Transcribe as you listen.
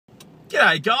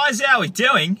G'day guys, how are we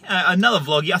doing? Another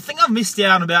vlog here. I think I've missed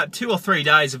out on about 2 or 3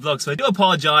 days of vlogs, so I do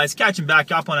apologise, catching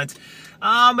back up on it.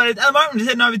 But at the moment, I'm just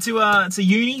heading over to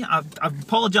uni. I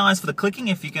apologise for the clicking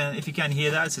if you can hear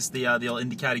that. It's just the old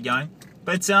indicator going.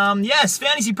 But yes,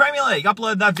 Fantasy Premier League.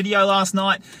 Uploaded that video last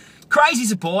night. Crazy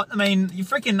support. I mean,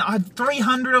 I had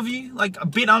 300 of you, like a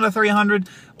bit under 300,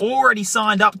 already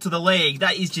signed up to the league.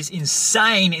 That is just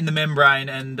insane in the membrane,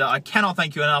 and I cannot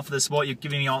thank you enough for the support you've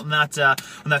given me on that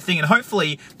thing. And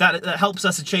hopefully that helps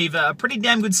us achieve a pretty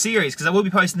damn good series, because I will be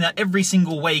posting that every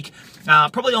single week,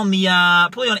 probably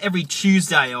on every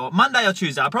Tuesday or Monday or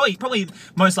Tuesday. Probably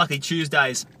most likely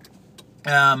Tuesdays.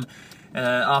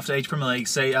 After each Premier League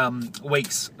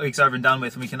weeks over and done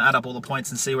with, and we can add up all the points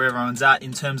and see where everyone's at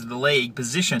in terms of the league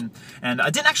position. And I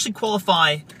didn't actually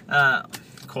didn't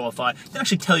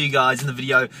actually tell you guys in the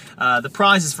video the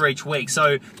prizes for each week.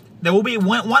 So there will be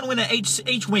one winner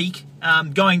each week,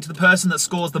 going to the person that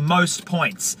scores the most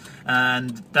points,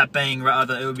 and that being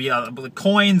rather it would be the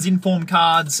coins, inform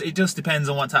cards. It just depends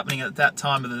on what's happening at that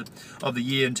time of the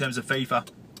year in terms of FIFA.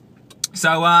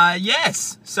 So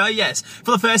yes,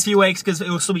 for the first few weeks, because it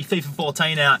will still be FIFA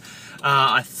 14 out,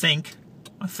 I think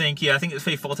the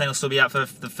FIFA 14 will still be out for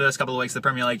the first couple of weeks of the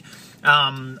Premier League.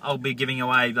 I'll be giving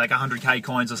away like 100k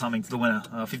coins or something to the winner,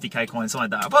 50k coins,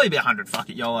 something like that. I'll probably be 100, fuck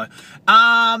it, YOLO.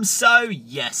 So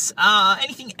yes,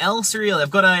 anything else really?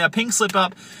 I've got a pink slip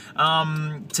up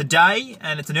today,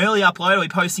 and it's an early upload. I'll be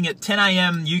posting at 10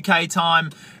 AM UK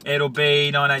time. It'll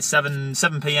be 7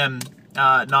 PM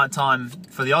night time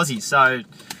for the Aussies. So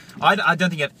I don't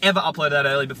think I've ever uploaded that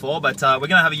early before, but we're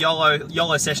gonna have a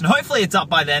YOLO session. Hopefully it's up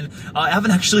by then. I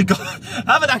haven't actually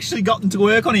gotten to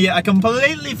work on it yet. I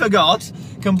completely forgot.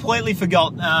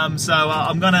 So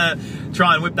I'm gonna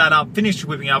try and whip that up. Finished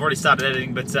whipping it. I've already started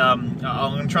editing, but I'm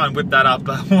gonna try and whip that up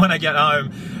when I get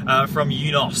home from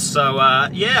UNOS. So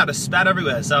yeah, I just spat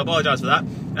everywhere. So I apologise for that.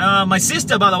 My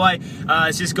sister, by the way,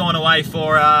 has just gone away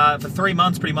for 3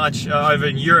 months, pretty much, over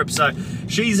in Europe. So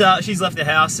she's left the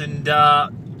house, and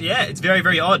yeah, it's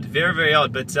very odd, very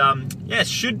odd. But yeah,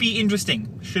 should be interesting.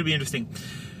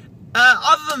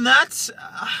 Other than that,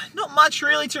 not much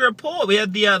really to report. We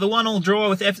had the 1-1 draw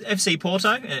with FC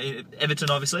Porto, Everton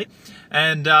obviously,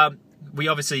 and we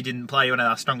obviously didn't play one of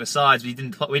our strongest sides. We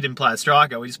didn't play a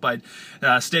striker. We just played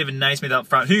Stephen Naismith up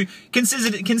front, who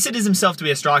considers himself to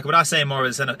be a striker, but I see him more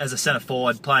as a centre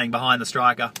forward playing behind the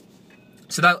striker.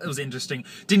 So that was interesting.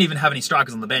 Didn't even have any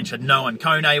strikers on the bench. Had no one.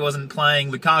 Kone wasn't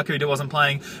playing. Lukaku wasn't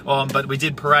playing. But we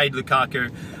did parade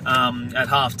Lukaku at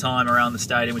half-time around the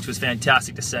stadium, which was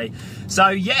fantastic to see. So,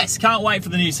 yes, can't wait for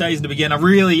the new season to begin. I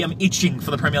really am itching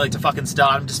for the Premier League to fucking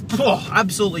start. I'm just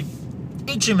absolutely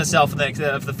itching myself for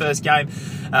the first game.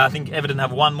 I think Everton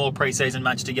have one more pre-season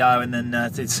match to go, and then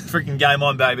it's freaking game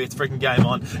on, baby. It's freaking game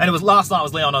on. And it was last night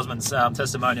was Leon Osman's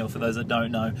testimonial, for those that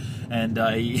don't know, and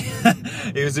he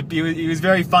was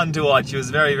very fun to watch. He was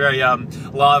very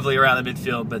lively around the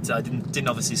midfield, but didn't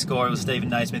obviously score. It was Stephen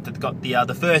Naismith that got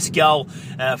the first goal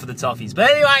for the Toffees.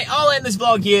 But anyway, I'll end this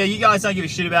vlog here. You guys don't give a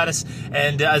shit about us,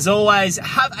 and as always,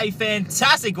 have a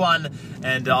fantastic one,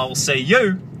 and I'll see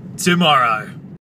you tomorrow.